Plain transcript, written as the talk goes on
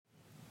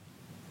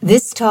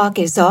This talk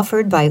is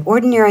offered by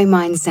Ordinary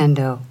Mind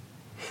Zendo.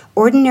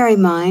 Ordinary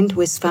Mind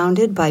was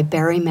founded by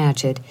Barry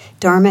Magid,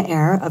 Dharma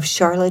heir of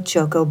Charlotte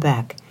Joko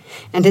Beck,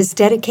 and is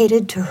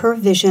dedicated to her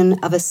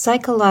vision of a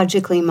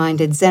psychologically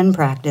minded Zen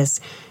practice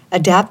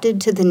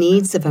adapted to the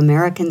needs of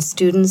American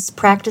students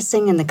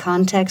practicing in the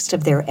context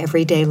of their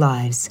everyday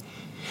lives.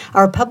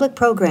 Our public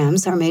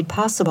programs are made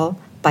possible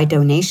by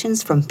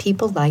donations from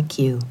people like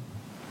you.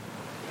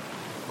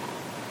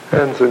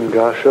 Hands in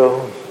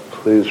Gasho,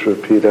 please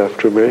repeat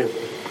after me.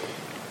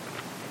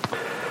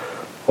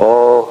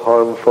 All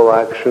harmful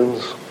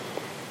actions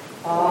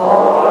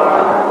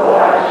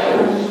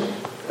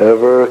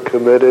ever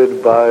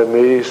committed by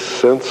me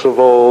since of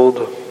old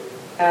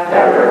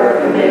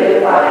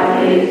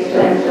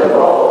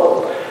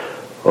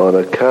on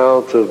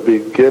account of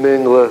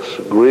beginningless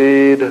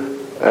greed,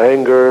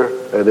 anger,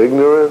 and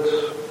ignorance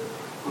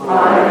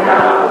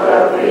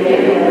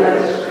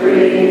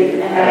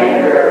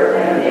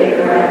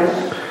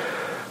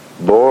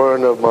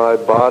born of my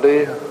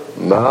body,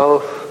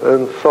 mouth,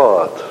 and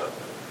thought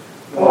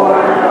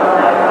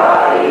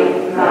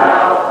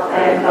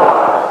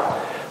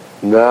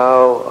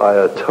now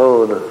I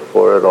atone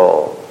for it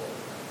all.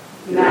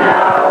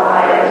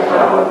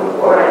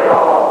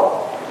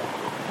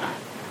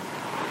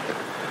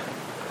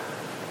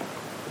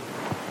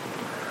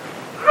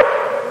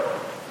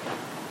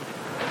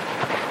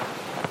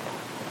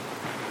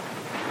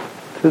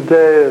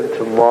 Today and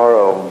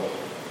tomorrow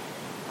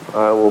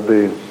I will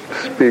be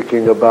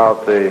speaking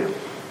about the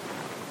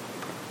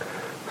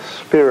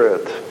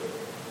spirit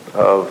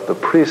of the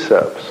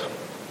precepts.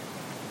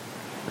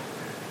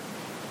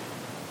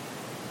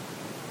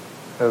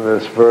 And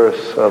this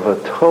verse of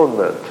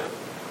atonement,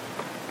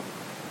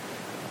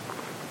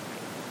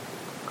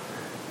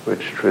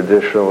 which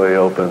traditionally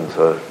opens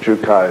a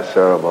Jukai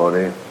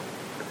ceremony.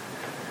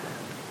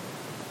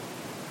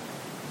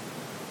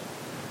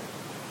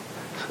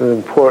 It's an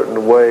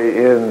important way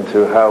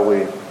into how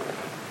we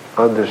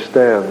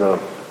understand the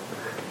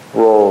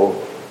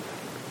role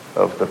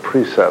of the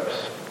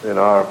precepts in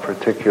our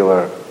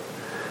particular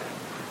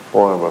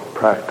form of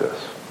practice.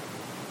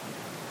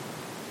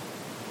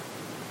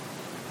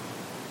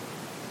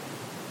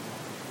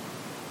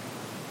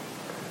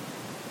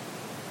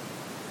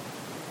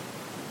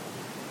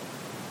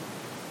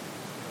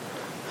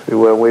 See,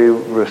 when we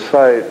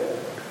recite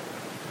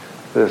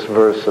this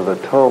verse of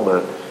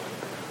atonement,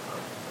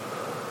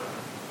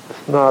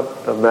 it's not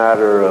a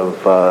matter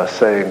of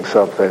saying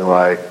something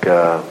like,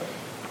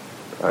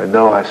 I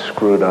know I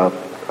screwed up,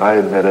 I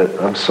admit it,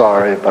 I'm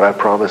sorry, but I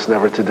promise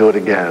never to do it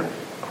again.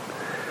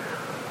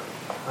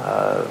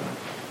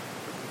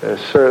 There's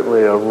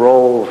certainly a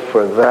role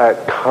for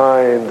that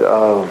kind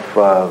of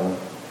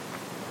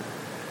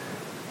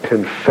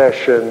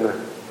confession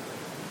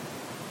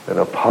and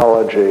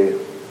apology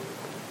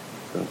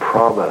and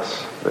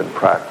promise in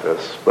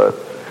practice, but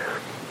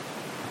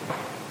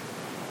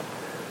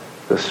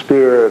the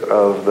spirit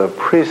of the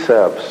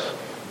precepts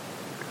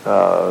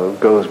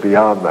goes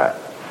beyond that.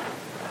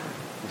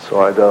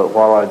 So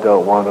while I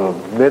don't want to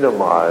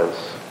minimize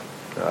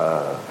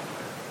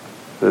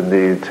the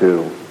need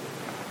to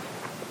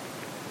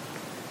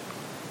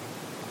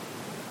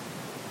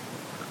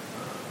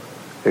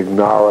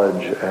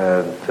acknowledge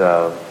and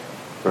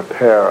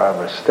repair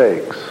our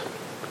mistakes,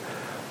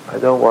 I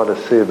don't want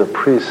to see the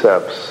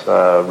precepts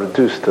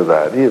reduced to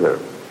that either.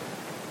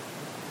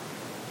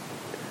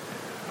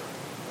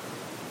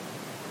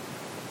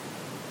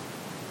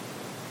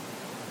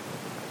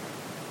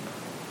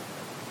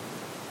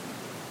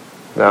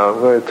 Now I'm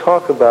going to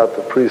talk about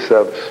the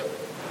precepts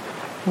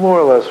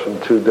more or less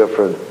from two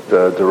different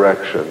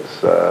directions.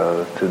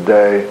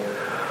 Today,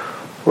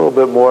 a little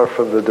bit more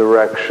from the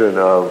direction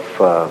of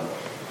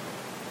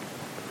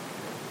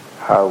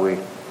how we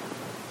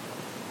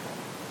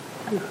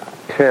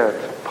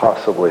can't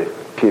possibly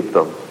keep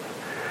them,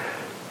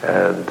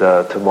 and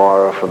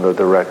tomorrow from the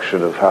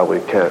direction of how we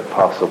can't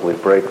possibly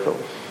break them.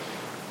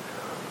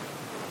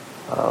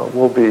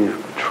 We'll be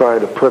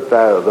trying to put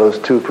those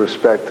two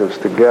perspectives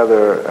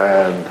together,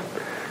 and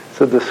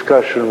the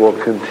discussion will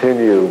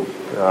continue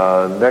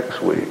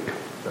next week,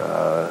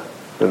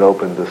 an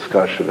open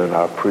discussion in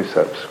our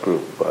precepts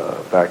group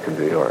back in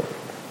New York.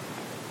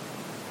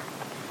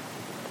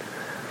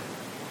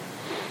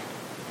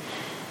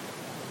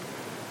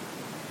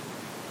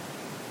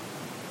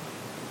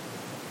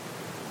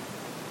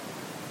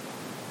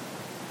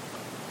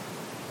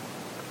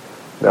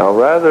 Now,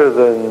 rather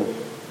than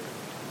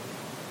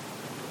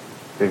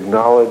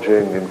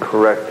acknowledging and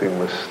correcting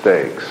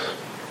mistakes,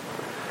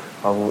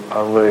 I'm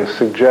going to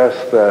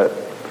suggest that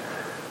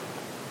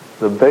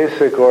the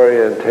basic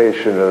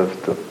orientation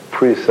of the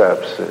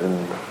precepts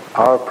in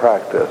our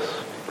practice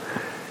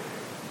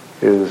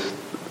is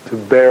to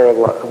bear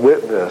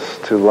witness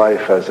to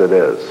life as it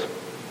is.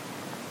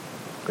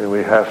 And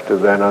we have to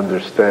then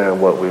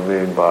understand what we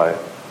mean by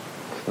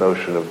this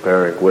notion of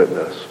bearing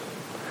witness.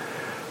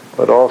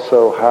 But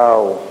also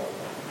how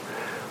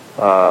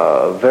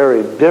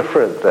very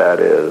different that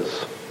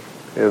is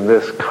in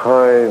this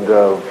kind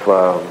of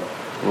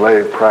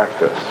lay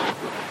practice.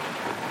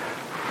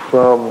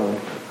 from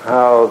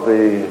how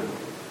the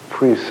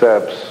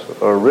precepts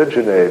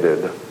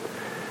originated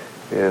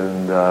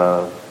in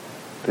the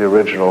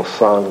original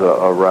Sangha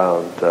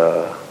around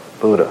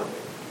Buddha.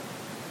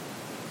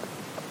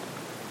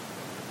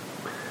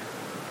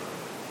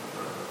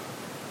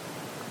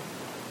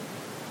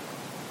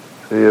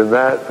 See, in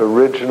that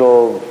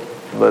original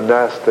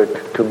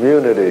monastic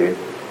community,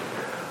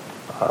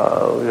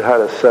 we had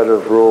a set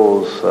of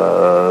rules,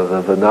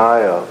 the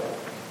Vinaya,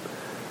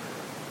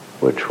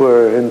 which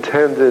were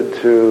intended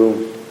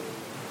to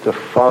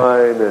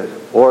define,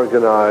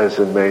 organize,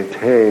 and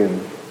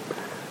maintain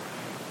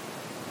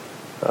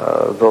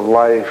the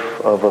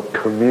life of a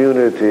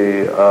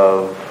community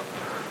of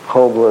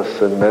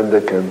homeless and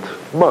mendicant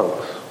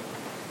monks.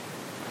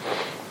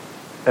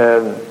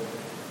 And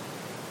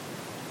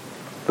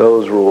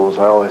those rules,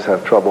 I always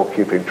have trouble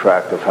keeping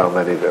track of how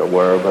many there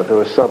were, but there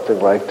was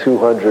something like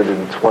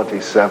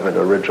 227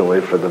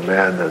 originally for the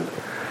men and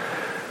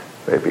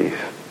maybe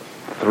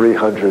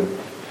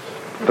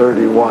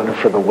 331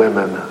 for the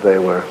women. They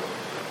were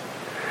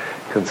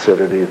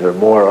considered either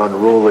more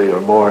unruly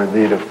or more in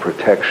need of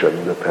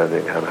protection,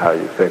 depending on how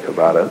you think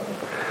about it.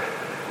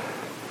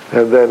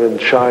 And then in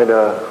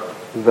China,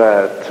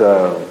 that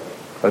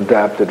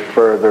adapted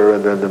further,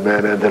 and then the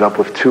men ended up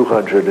with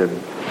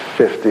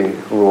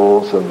 250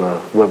 rules, and the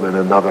women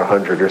another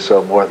 100 or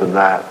so more than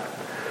that.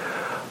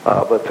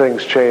 But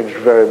things changed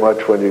very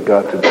much when you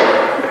got to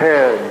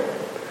Japan,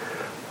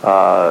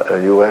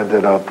 and you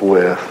ended up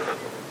with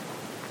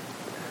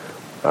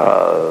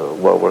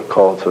what were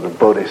called sort of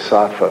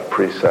bodhisattva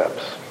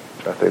precepts.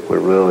 I think we're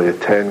really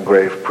 10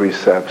 grave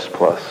precepts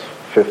plus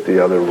 50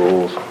 other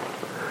rules.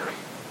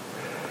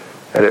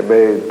 And it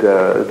made,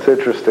 it's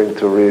interesting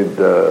to read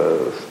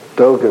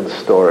Dogen's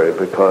story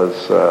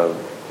because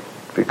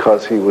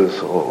he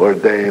was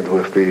ordained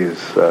with these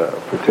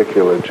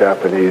particular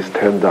Japanese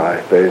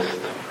Tendai-based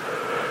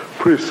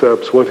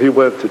precepts. When he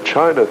went to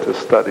China to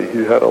study,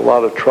 he had a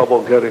lot of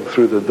trouble getting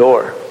through the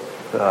door.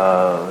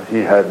 He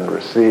hadn't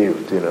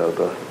received,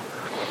 the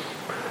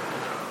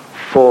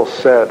full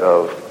set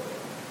of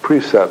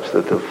precepts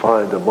that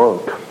defined a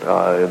monk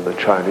in the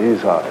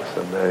Chinese eyes,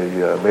 and they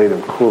made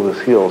him cool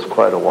his heels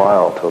quite a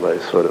while till they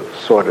sort of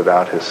sorted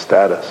out his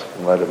status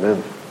and let him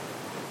in.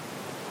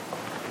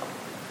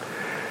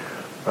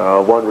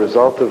 One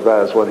result of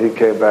that is when he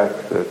came back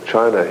to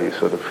China, he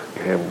sort of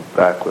came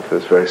back with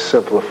this very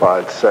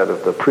simplified set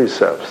of the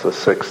precepts, the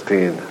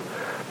 16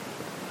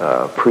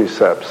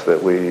 precepts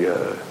that we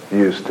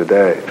use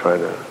today, trying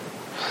to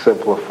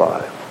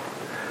simplify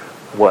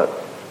what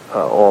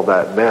all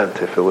that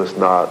meant if it was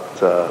not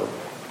a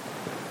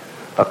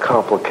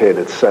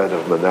complicated set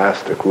of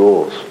monastic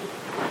rules.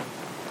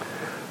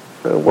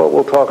 And what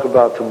we'll talk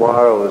about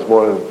tomorrow is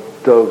more of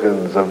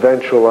Dogen's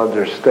eventual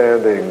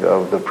understanding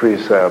of the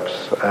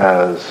precepts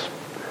as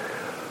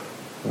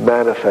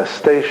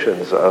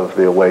manifestations of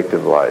the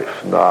awakened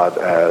life, not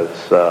as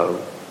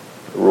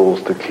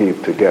rules to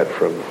keep to get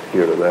from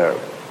here to there.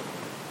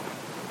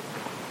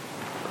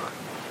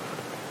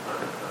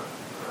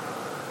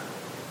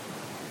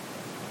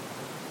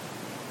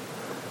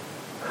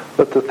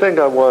 But the thing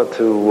I want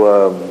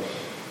to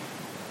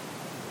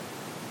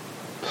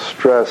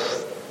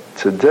stress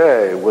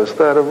today was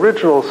that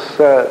original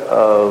set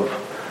of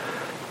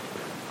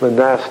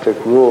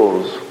monastic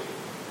rules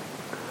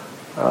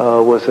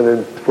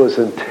was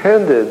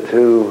intended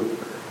to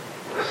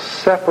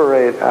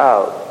separate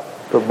out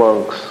the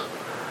monks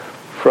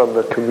from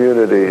the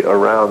community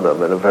around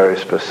them in a very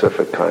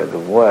specific kind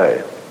of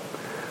way.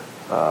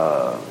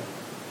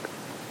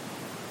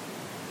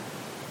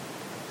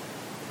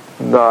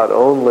 Not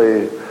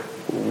only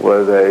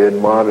were they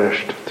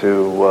admonished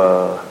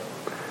to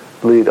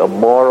lead a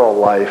moral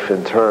life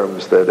in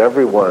terms that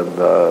everyone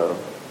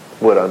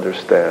would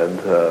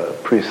understand,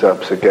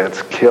 precepts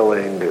against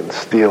killing and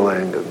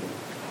stealing and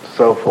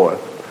so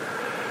forth,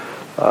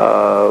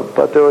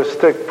 but there were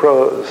strict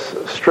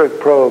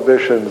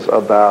prohibitions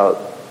about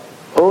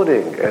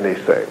owning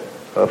anything,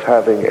 of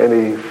having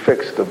any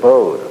fixed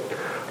abode,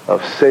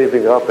 of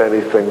saving up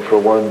anything for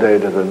one day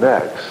to the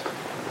next,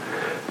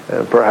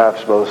 and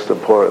perhaps most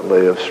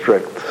importantly of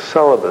strict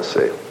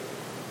celibacy.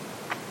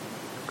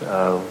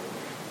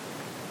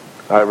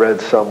 I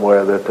read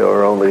somewhere that there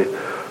were only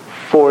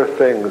 4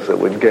 things that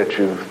would get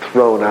you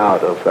thrown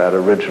out of that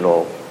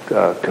original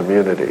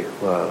community.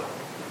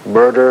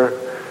 Murder,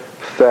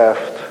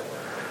 theft,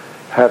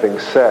 having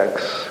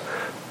sex,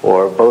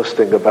 or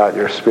boasting about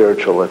your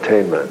spiritual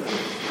attainment.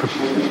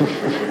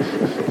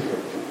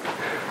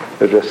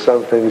 There are just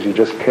some things you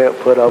just can't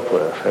put up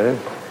with, eh?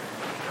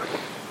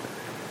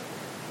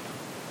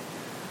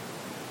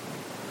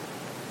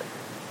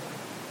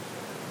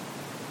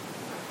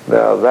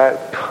 Now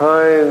that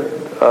kind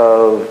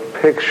of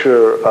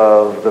picture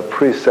of the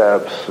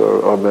precepts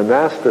or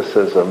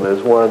monasticism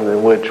is one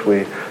in which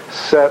we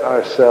set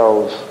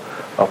ourselves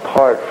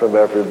apart from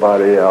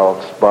everybody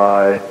else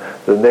by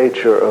the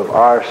nature of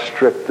our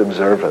strict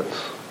observance.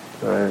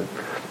 Right?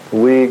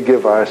 We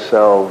give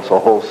ourselves a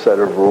whole set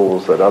of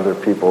rules that other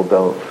people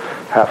don't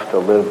have to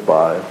live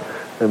by,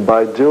 And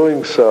by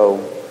doing so,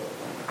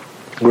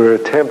 we're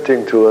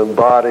attempting to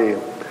embody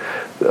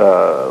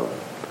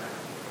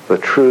the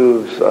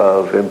truths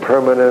of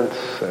impermanence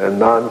and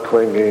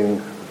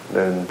non-clinging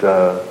and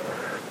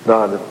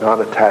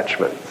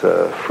non-attachment,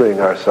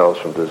 freeing ourselves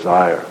from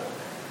desire.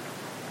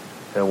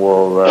 And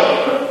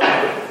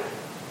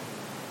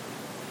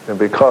and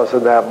because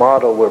in that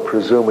model we're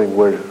presuming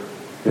we're,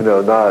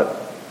 not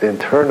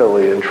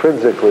internally,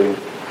 intrinsically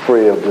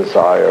free of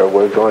desire,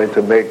 we're going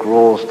to make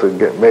rules to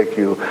make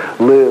you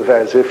live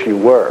as if you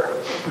were.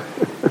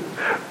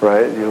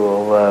 Right? You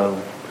will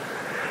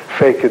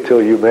fake it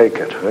till you make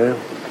it, right?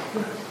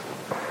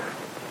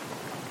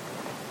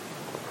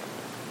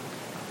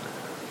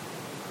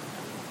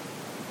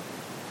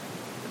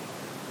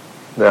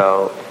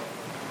 Now,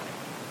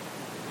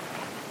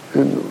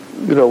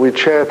 we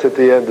chant at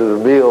the end of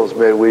the meals,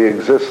 may we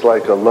exist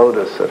like a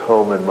lotus at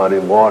home in muddy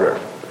water.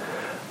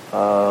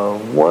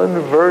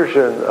 One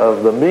version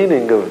of the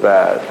meaning of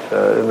that,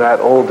 in that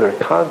older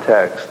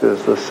context,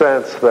 is the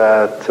sense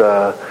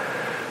that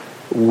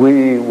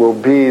we will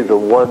be the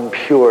one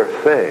pure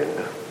thing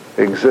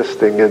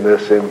existing in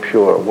this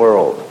impure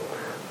world.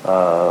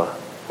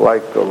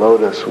 Like the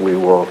lotus, we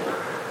will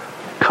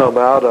come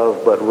out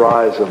of but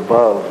rise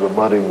above the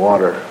muddy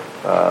water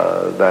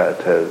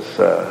that has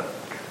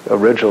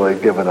originally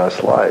given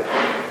us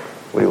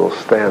life. We will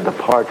stand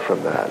apart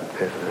from that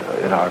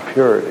in our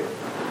purity.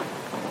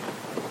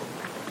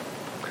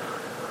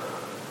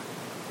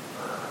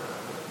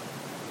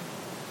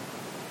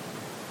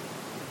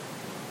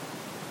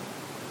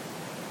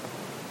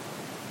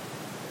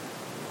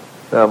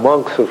 Now,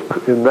 monks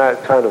in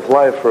that kind of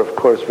life are, of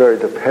course, very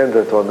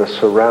dependent on the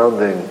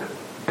surrounding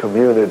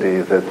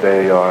community that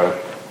they are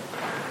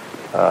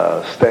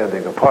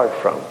standing apart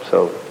from.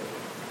 So,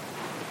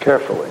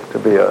 carefully, to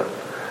be a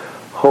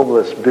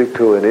homeless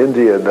bhikkhu in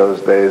India in those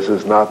days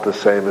is not the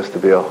same as to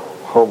be a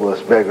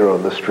homeless beggar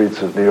on the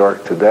streets of New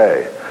York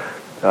today.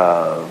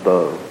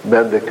 The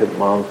mendicant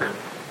monk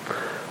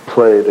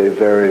played a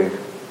very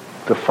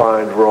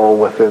defined role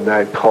within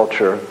that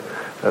culture,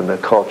 and the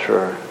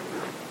culture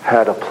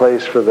had a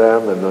place for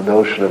them, and the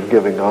notion of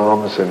giving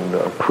alms and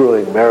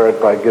accruing merit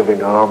by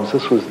giving alms,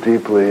 this was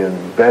deeply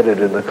embedded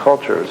in the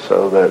culture,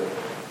 so that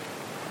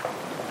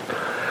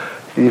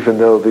even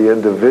though the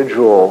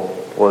individual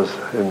was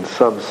in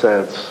some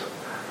sense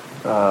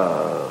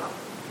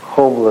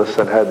homeless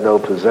and had no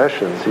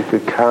possessions, he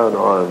could count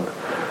on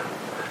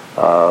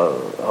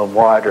a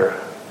wider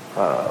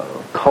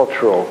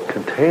cultural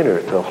container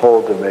to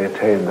hold and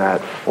maintain that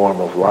form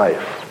of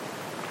life.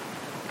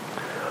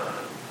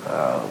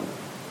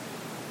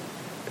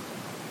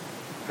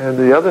 And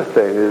the other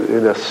thing,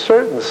 in a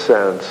certain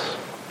sense,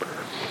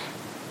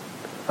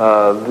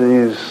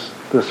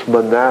 this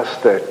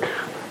monastic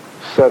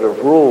set of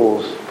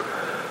rules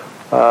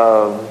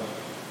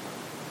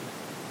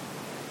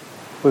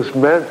was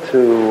meant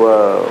to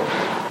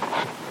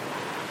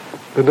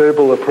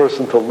enable a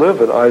person to live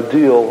an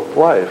ideal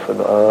life,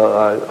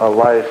 a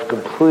life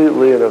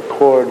completely in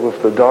accord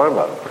with the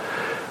Dharma,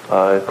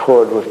 in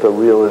accord with the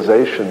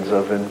realizations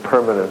of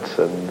impermanence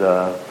and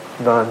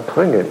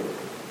non-clinging.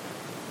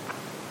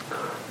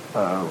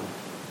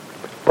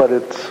 But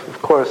it's,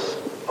 of course,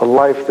 a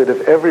life that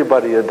if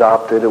everybody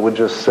adopted, it would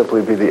just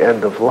simply be the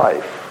end of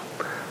life.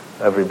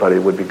 Everybody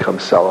would become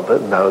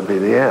celibate, and that would be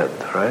the end,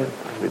 right?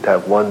 We'd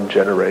have one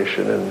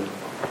generation, and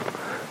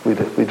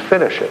we'd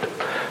finish it.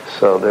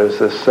 So there's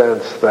this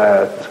sense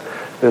that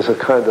there's a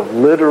kind of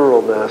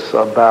literalness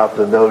about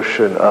the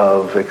notion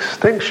of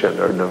extinction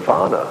or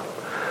nirvana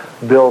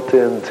built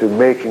into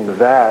making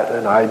that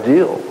an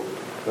ideal,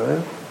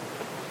 right?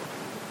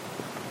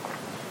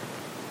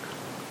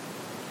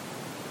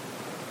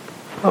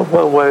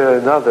 One way or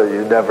another,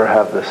 you never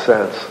have the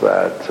sense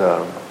that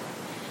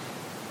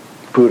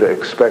Buddha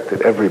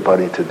expected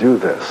everybody to do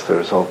this.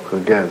 There's,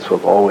 again,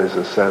 sort of always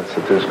a sense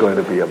that there's going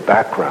to be a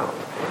background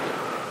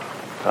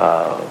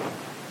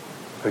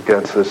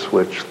against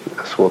which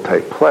this will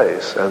take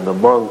place. And the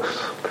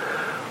monks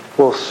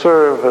will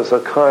serve as a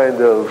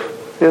kind of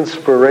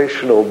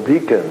inspirational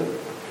beacon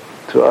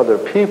to other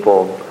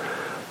people,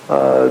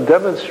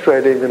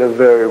 demonstrating in a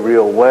very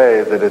real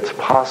way that it's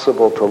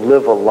possible to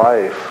live a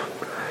life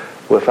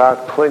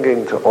without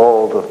clinging to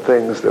all the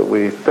things that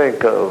we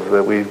think of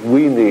that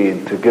we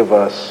need to give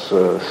us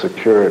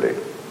security.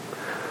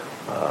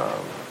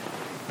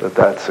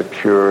 That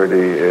security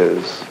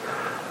is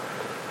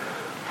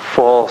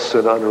false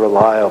and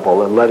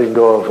unreliable, and letting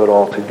go of it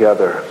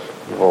altogether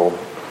will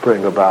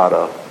bring about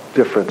a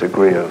different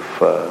degree of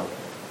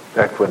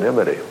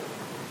equanimity.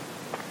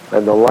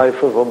 And the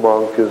life of a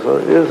monk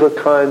is a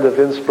kind of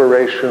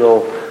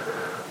inspirational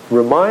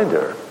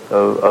reminder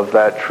of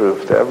that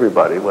truth to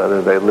everybody,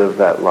 whether they live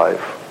that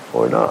life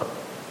or not.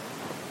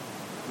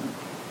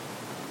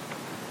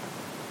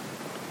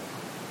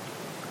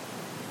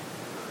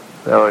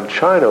 Now in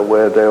China,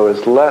 where there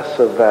was less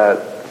of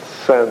that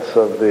sense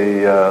of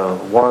the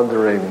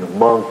wandering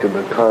monk in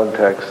the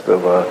context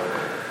of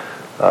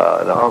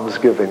an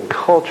almsgiving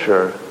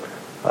culture,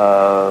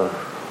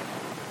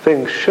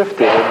 things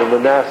shifted and the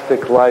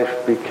monastic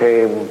life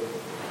became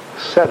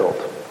settled.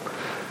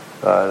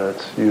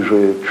 It's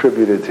usually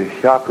attributed to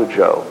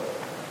Hyakujo,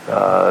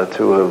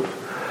 to have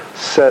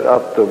set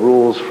up the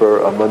rules for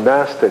a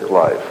monastic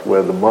life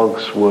where the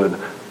monks would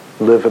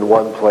live in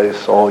one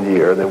place all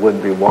year. They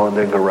wouldn't be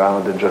wandering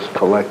around and just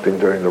collecting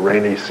during the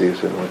rainy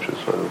season, which is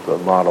sort of the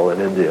model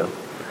in India.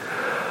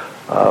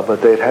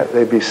 But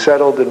they'd be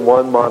settled in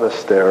one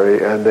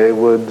monastery, and they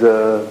would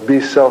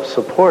be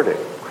self-supporting.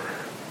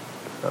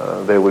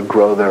 They would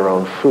grow their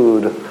own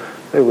food.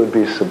 They would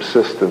be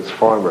subsistence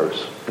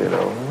farmers, in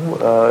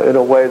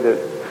a way that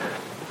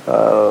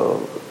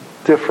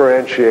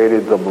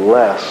differentiated them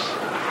less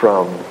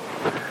from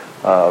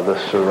the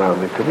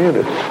surrounding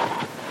community.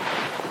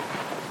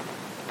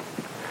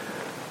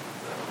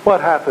 What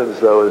happens,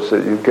 though, is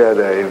that you get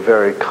a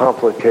very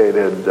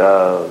complicated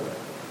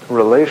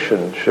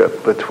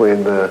relationship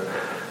between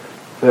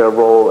their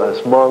role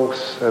as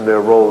monks and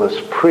their role as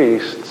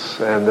priests,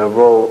 and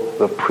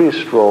the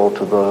priest role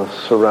to the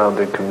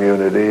surrounding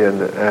community,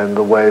 and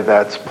the way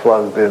that's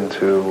plugged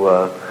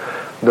into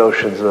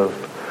notions of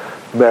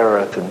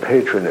merit and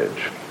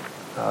patronage.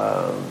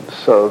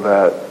 So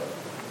that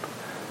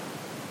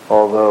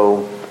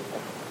although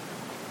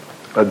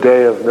a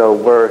day of no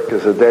work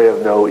is a day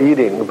of no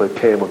eating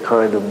became a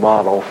kind of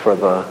model for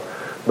the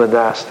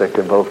monastic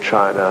in both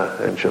China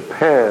and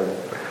Japan,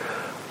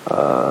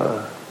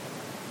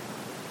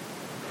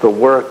 the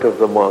work of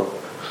the monks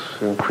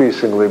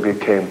increasingly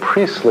became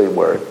priestly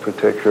work,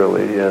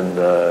 particularly in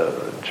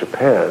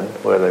Japan,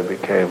 where they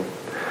became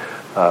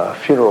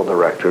funeral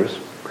directors.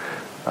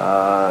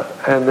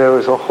 And there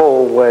was a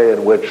whole way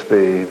in which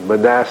the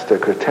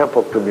monastic or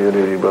temple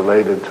community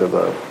related to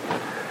the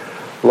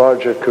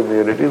larger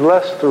community,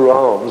 less through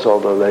alms,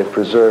 although they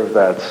preserved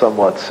that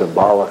somewhat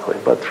symbolically,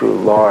 but through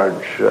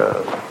large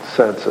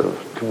sense of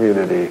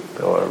community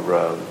or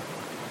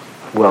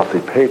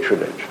wealthy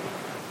patronage.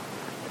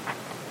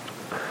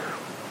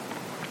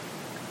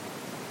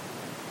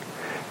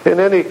 In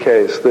any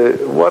case,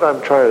 what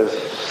I'm trying to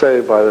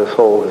say by this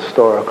whole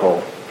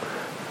historical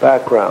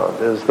background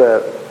is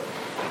that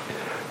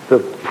the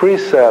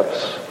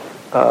precepts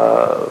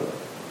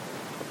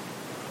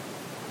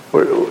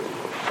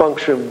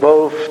function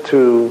both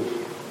to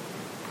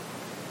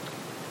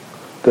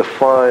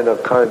define a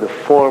kind of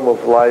form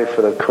of life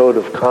and a code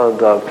of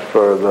conduct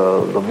for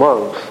the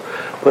monks,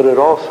 but it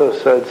also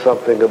said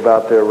something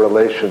about their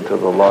relation to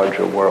the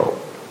larger world.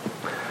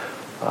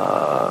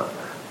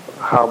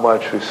 How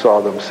much who saw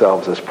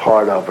themselves as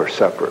part of or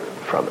separate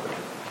from it.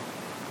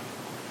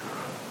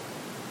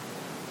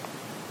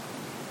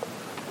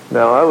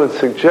 Now, I would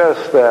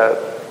suggest that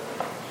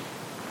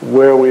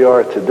where we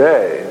are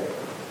today,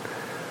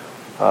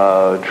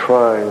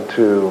 trying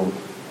to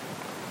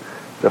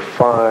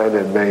define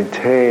and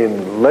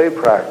maintain lay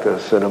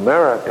practice in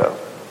America,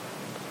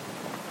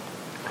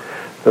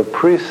 the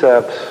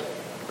precepts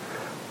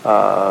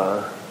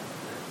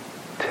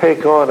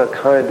take on a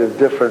kind of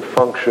different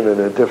function and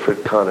a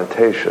different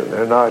connotation.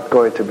 They're not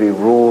going to be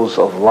rules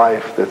of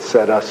life that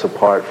set us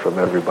apart from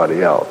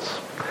everybody else.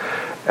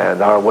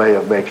 And our way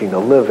of making a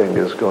living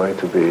is going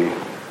to be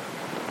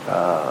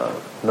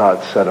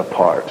not set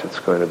apart. It's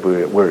going to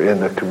be, we're in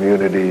the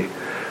community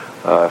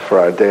for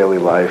our daily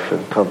life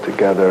and come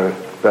together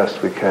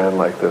best we can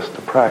like this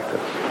to practice.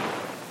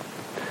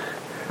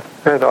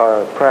 And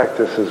our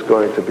practice is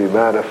going to be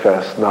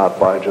manifest not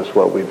by just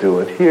what we do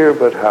in here,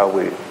 but how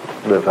we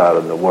live out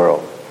in the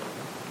world.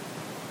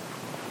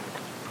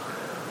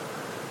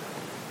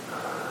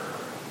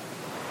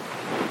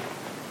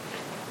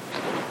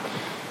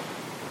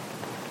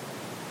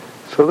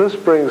 So this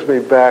brings me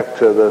back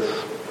to this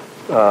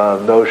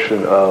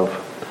notion of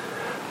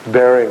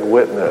bearing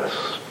witness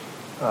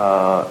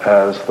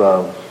as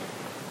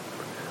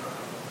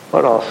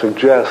what I'll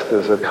suggest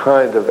is a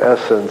kind of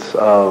essence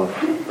of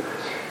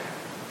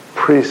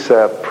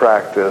precept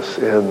practice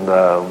in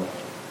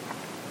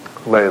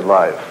lay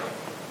life.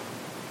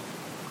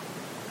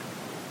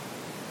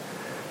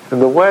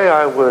 And the way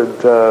I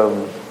would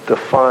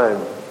define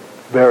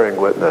bearing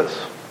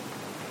witness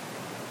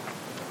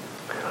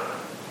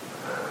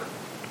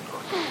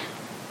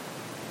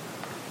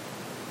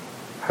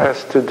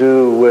has to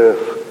do with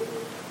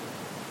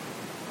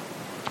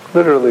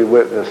literally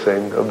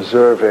witnessing,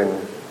 observing,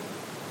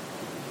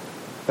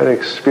 and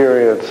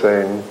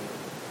experiencing,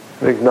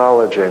 and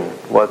acknowledging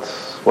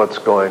what's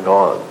going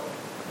on.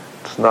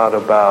 It's not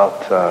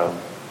about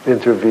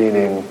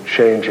intervening,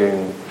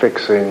 changing,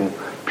 fixing,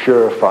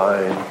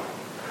 purifying,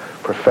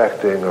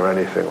 perfecting, or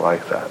anything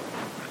like that.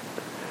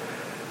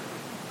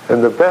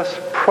 And the best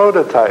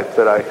prototype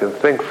that I can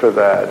think for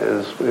that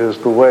is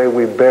the way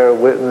we bear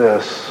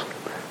witness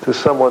to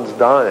someone's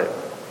dying.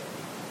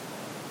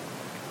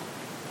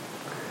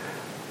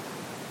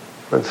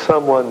 When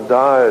someone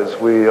dies,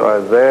 we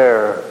are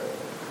there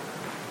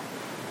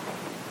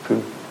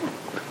to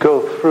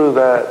go through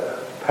that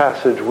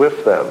passage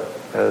with them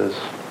as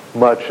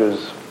much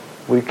as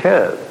we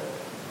can.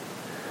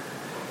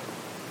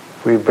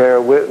 We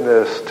bear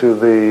witness to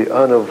the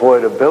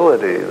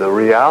unavoidability, the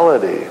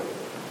reality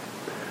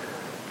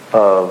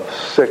of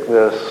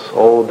sickness,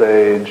 old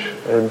age,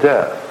 and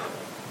death.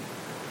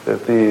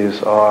 That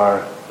these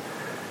are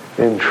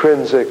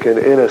intrinsic and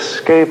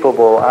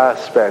inescapable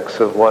aspects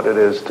of what it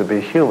is to be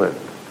human.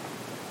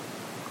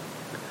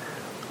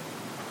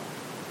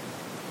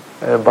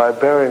 And by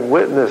bearing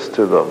witness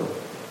to them,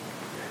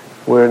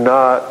 we're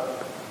not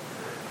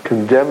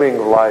condemning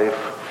life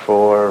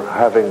for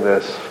having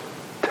this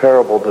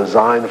terrible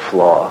design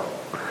flaw,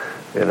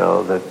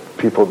 that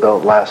people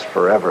don't last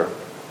forever.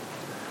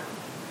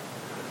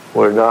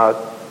 We're not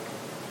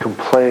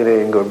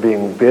complaining or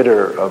being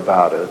bitter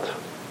about it.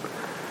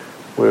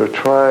 We're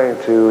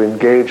trying to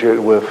engage it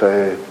with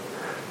an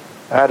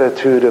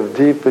attitude of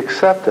deep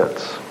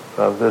acceptance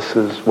of this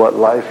is what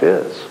life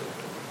is.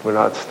 We're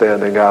not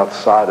standing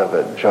outside of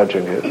it,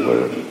 judging it.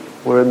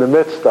 We're in the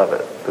midst of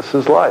it. This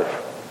is life.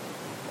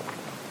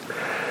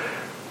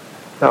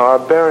 Now, our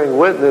bearing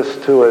witness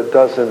to it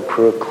doesn't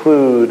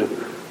preclude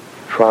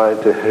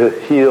trying to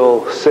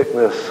heal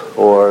sickness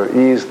or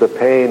ease the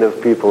pain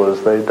of people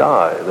as they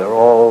die. There are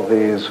all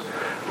these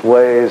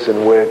ways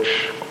in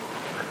which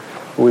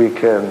we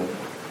can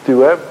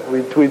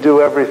we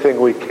do everything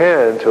we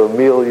can to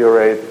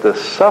ameliorate the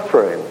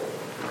suffering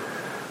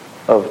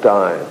of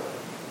dying.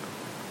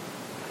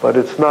 But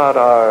it's not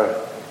our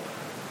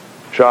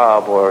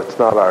job or it's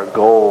not our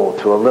goal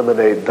to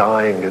eliminate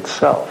dying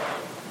itself.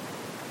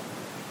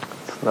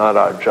 It's not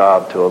our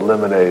job to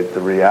eliminate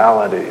the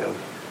reality of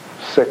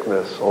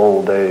sickness,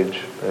 old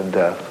age, and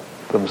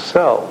death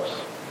themselves.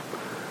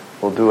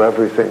 We'll do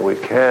everything we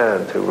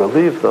can to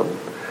relieve them.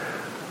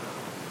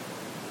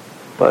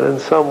 But in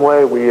some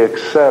way we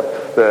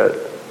accept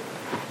that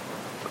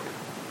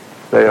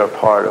they are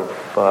part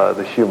of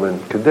the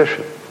human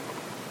condition.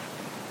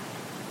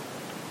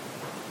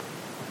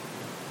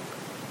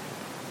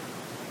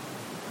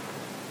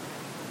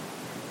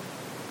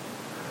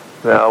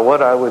 Now,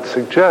 what I would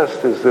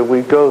suggest is that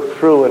we go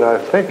through in our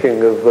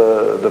thinking of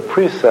the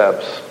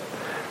precepts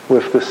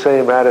with the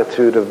same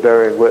attitude of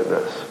bearing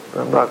witness.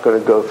 I'm not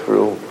going to go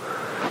through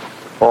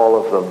all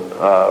of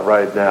them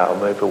right now.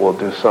 Maybe we'll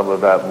do some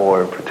of that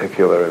more in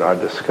particular in our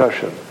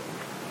discussion.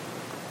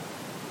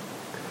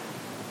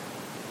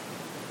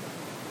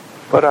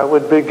 But I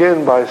would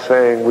begin by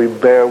saying we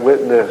bear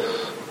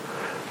witness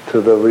to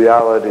the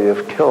reality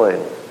of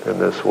killing in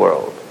this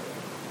world.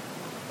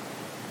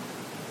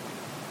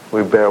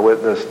 We bear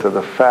witness to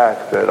the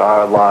fact that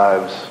our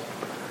lives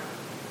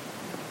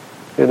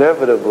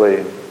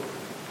inevitably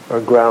are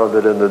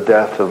grounded in the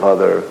death of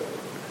other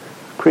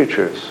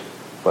creatures,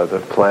 whether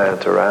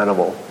plant or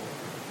animal.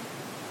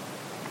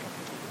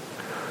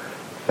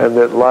 And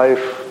that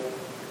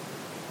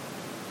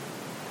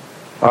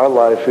our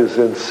life is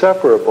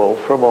inseparable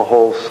from a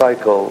whole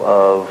cycle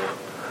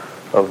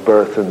of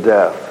birth and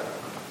death,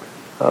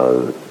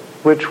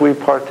 which we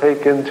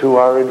partake into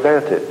our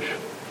advantage.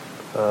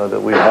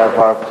 That we have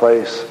our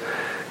place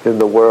in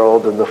the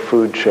world and the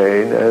food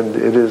chain, and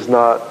it is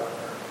not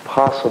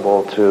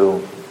possible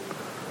to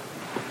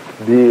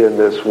be in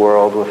this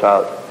world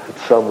without, at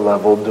some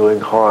level, doing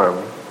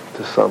harm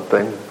to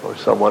something or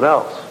someone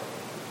else.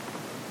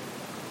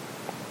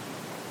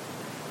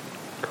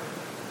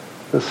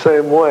 The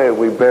same way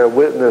we bear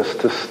witness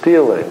to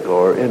stealing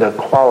or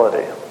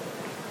inequality.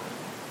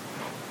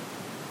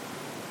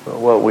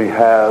 What we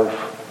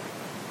have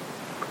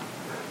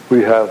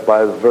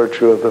by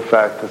virtue of the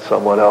fact that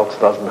someone else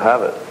doesn't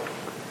have it.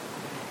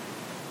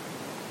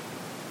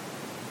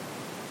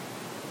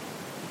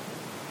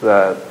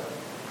 That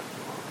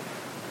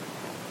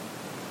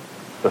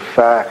the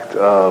fact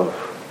of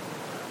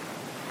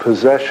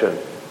possession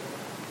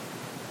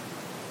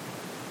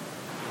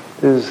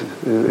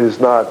is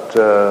not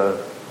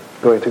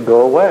going to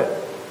go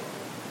away.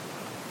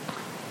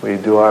 We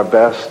do our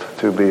best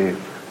to be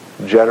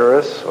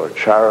generous or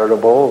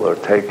charitable or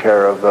take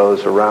care of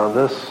those around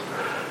us,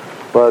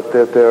 but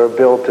that there are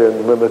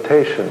built-in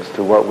limitations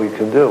to what we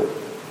can do,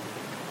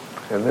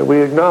 and that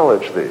we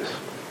acknowledge these.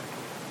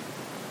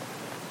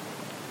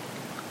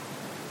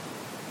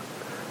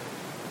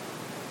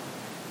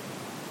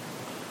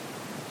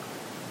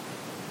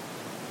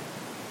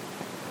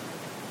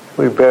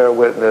 We bear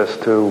witness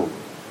to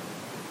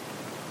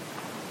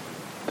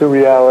the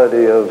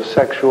reality of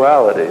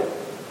sexuality,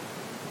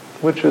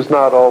 which is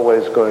not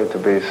always going to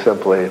be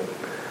simply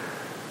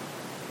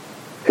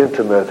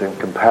intimate and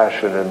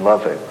compassionate and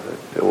loving.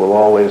 It will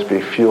always be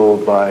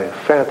fueled by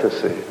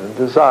fantasy and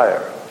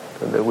desire,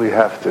 and that we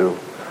have to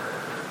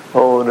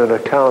own and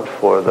account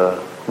for the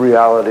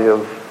reality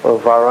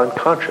of our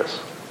unconscious,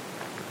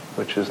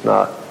 which is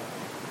not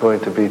going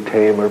to be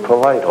tame or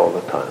polite all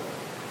the time.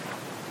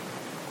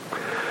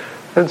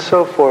 And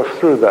so forth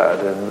through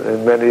that,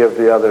 and many of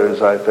the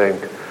others, I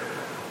think,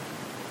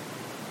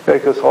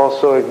 make us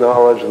also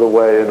acknowledge the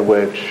way in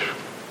which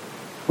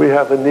we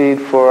have a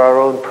need for our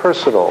own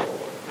personal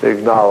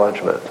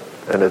acknowledgement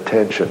and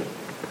attention.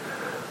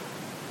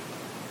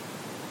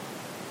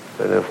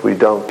 And if we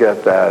don't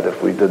get that,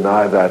 if we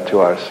deny that to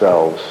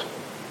ourselves,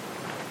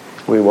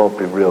 we won't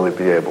really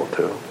be able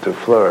to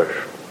flourish.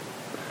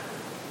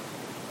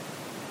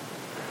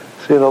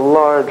 See, in a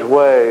large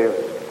way,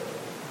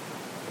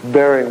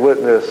 bearing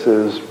witness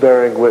is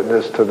bearing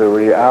witness to the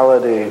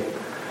reality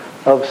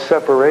of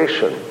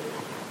separation,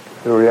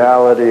 the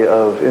reality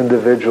of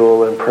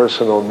individual and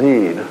personal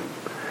need.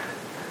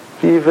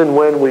 Even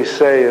when we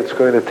say it's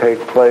going to take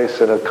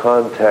place in a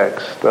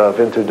context of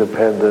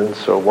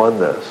interdependence or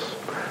oneness,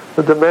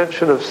 the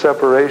dimension of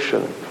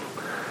separation,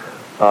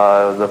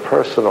 the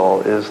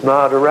personal, is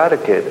not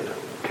eradicated,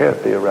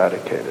 can't be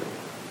eradicated.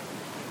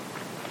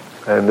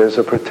 And there's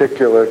a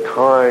particular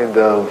kind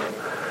of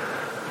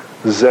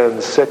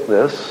Zen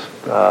sickness.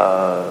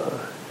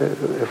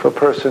 If a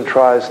person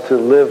tries to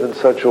live in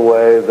such a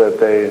way that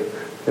they,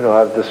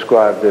 I've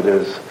described it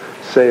as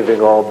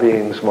saving all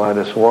beings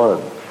minus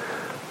one,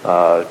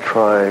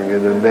 trying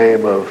in the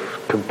name of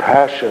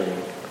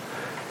compassion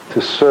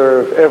to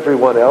serve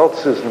everyone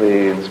else's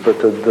needs but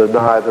to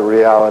deny the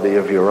reality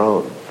of your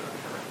own.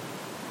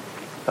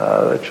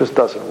 It just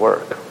doesn't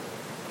work.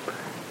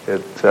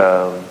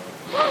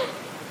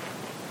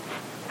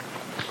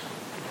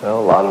 A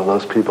lot of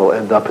those people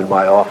end up in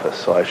my office,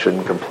 so I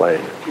shouldn't complain.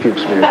 It keeps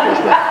me in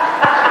business.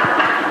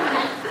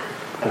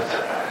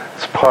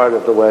 It's part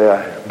of the way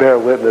I bear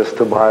witness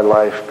to my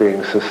life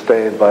being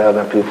sustained by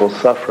other people's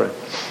suffering.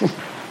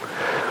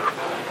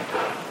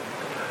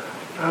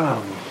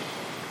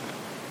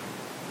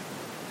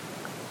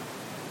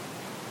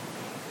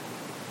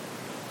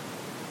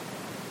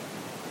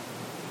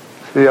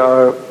 See,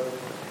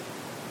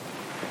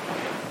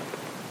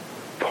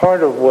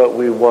 part of what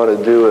we want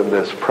to do in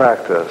this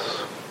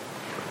practice,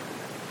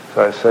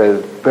 so I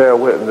say, bear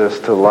witness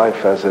to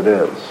life as it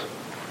is,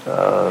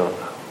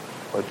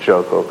 what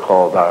Joko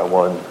called our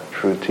one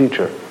true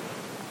teacher.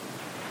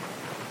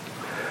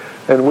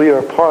 And we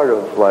are part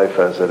of life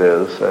as it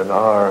is, and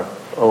our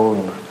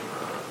own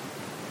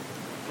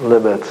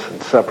limits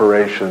and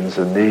separations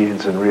and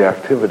needs and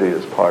reactivity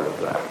is part of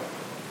that.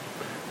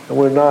 And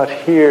we're not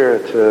here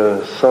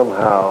to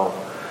somehow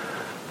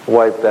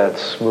wipe that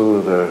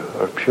smooth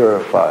or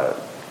purify it.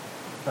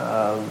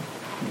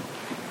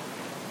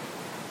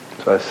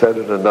 So I said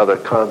in another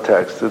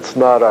context, it's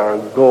not our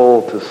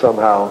goal to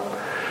somehow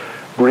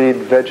breed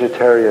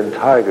vegetarian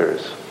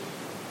tigers.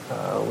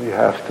 We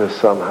have to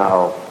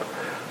somehow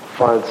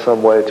find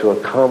some way to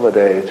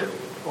accommodate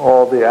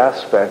all the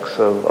aspects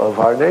of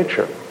our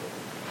nature.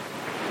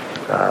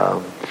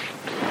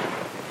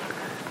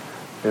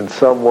 In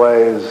some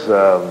ways,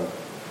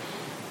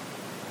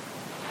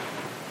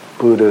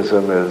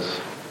 Buddhism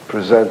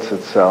presents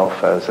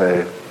itself as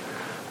a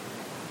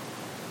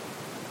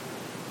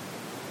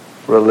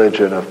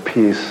religion of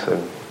peace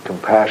and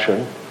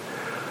compassion.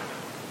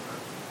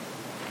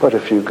 But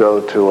if you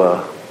go to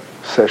a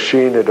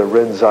sesshin at a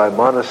Rinzai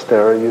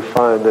monastery, you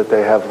find that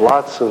they have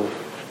lots of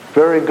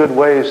very good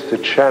ways to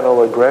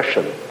channel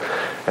aggression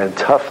and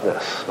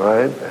toughness,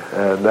 right?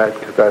 And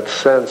that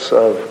sense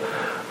of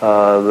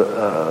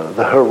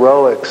the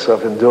heroics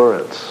of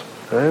endurance,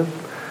 right?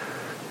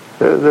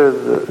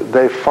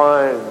 They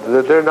find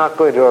that they're not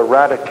going to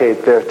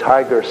eradicate their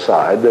tiger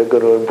side. They're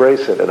going to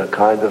embrace it in a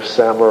kind of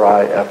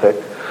samurai ethic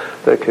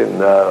that can,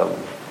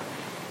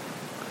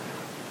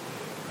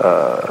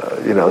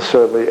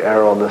 certainly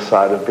err on the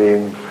side of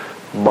being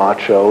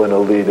macho and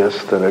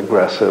elitist and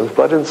aggressive.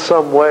 But in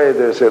some way,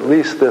 there's at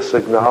least this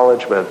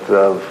acknowledgement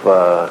of,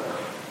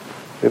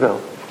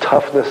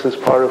 toughness is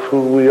part of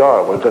who we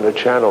are. We're going to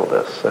channel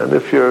this. And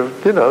if you're,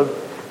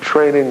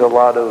 training a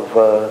lot of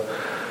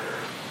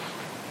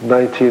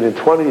 19 and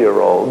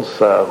 20-year-olds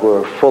who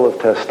are full of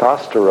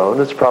testosterone,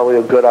 it's probably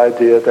a good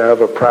idea to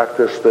have a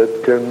practice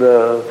that can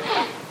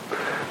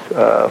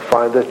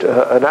find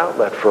an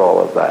outlet for all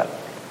of that.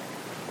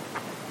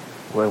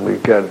 When we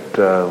get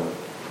a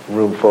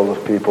room full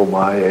of people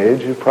my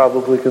age, you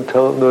probably can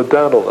tell them to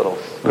go down a little,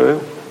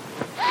 right?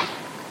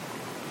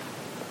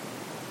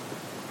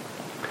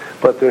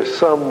 But there's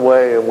some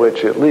way in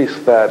which at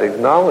least that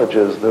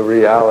acknowledges the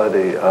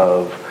reality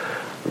of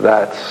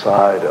that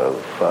side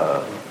of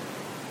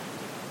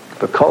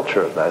the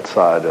culture, that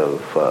side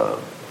of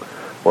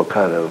what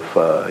kind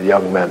of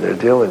young men they're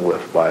dealing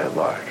with by and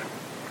large.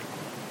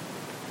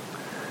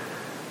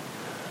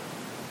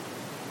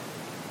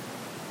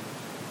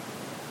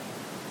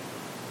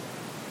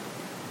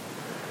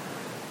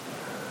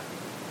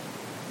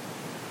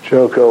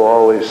 Joko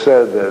always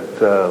said that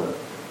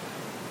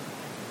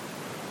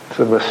it's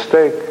a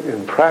mistake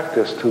in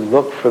practice to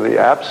look for the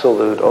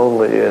absolute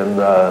only in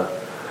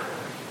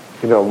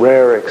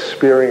rare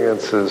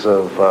experiences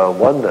of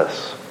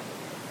oneness,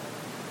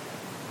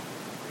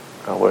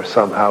 where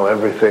somehow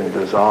everything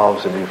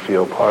dissolves and you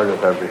feel part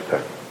of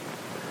everything.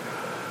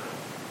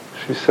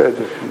 She said,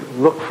 if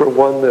you look for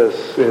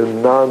oneness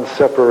in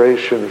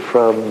non-separation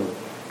from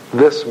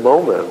this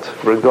moment,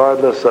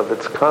 regardless of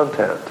its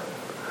content,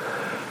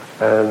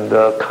 and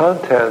the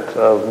content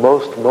of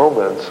most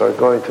moments are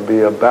going to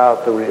be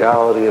about the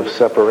reality of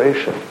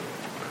separation,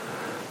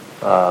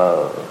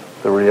 the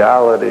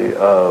reality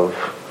of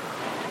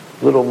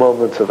little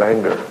moments of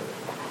anger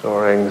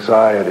or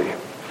anxiety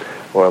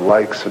or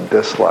likes and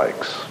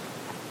dislikes,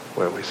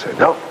 where we say,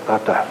 no,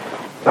 not that,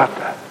 not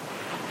that.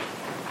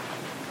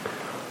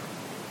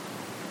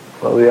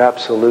 Well, the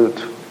absolute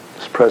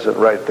is present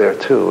right there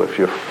too. If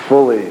you're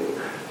fully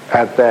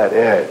at that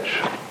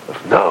edge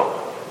of no,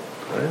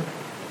 right?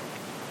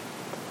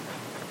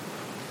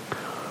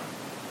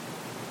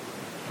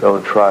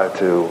 Don't try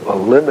to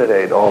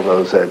eliminate all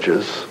those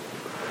edges.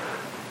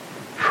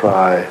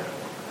 Try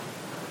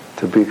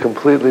to be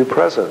completely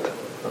present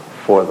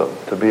for them,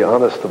 to be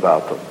honest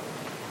about them,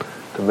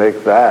 to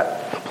make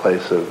that the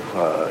place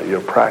of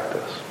your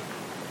practice.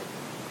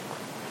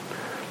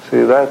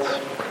 See,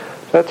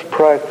 that's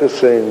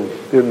practicing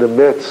in the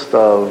midst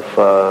of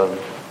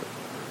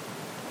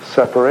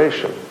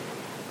separation.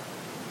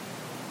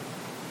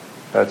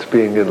 That's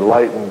being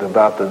enlightened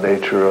about the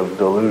nature of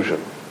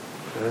delusion.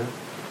 Okay?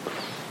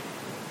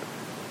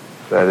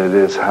 That it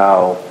is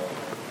how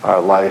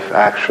our life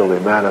actually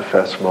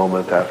manifests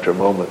moment after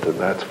moment, and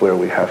that's where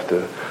we have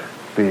to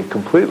be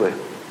completely.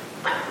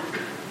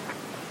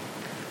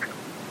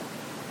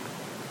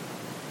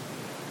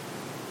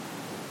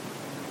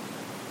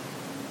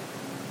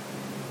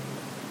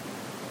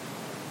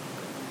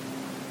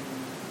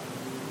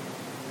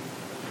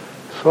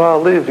 So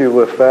I'll leave you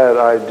with that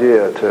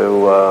idea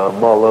to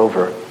mull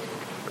over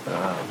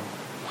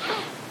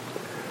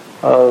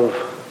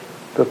of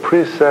the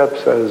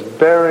precepts as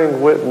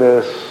bearing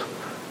witness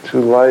to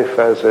life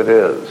as it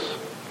is,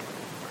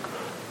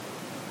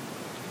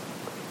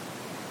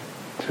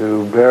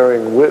 to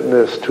bearing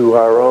witness to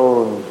our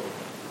own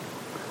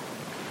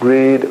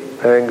greed,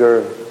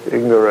 anger,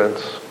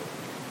 ignorance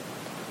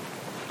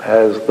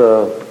as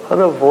the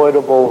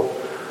unavoidable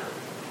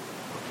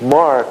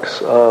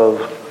marks of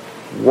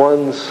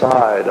one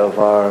side of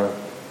our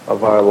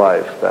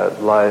life,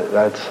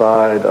 that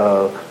side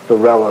of the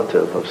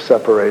relative, of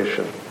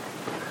separation.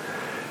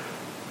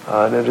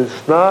 And it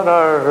is not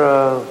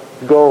our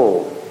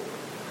goal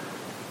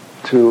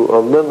to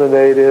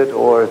eliminate it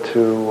or to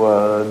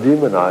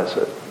demonize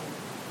it.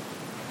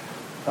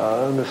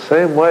 In the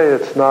same way,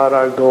 it's not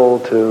our goal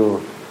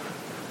to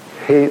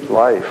hate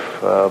life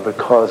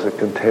because it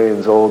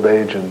contains old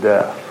age and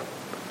death.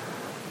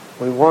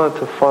 We want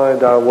to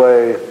find our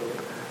way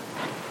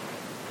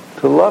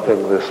to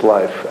loving this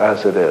life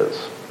as it is.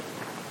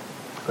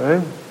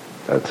 Right?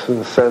 That's in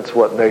a sense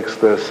what makes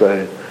this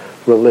a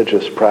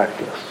religious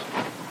practice.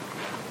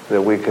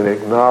 That we can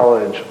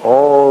acknowledge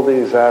all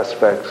these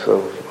aspects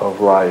of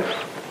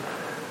life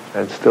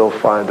and still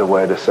find a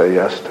way to say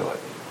yes to it.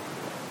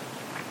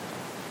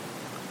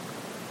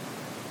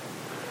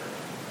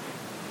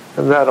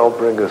 And that'll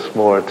bring us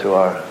more to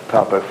our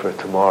topic for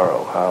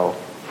tomorrow, how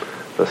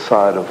the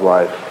side of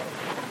life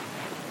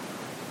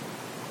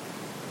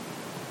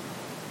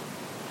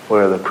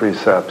where the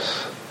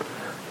precepts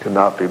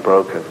cannot be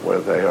broken,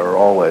 where they are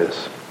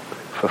always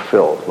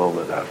fulfilled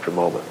moment after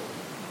moment.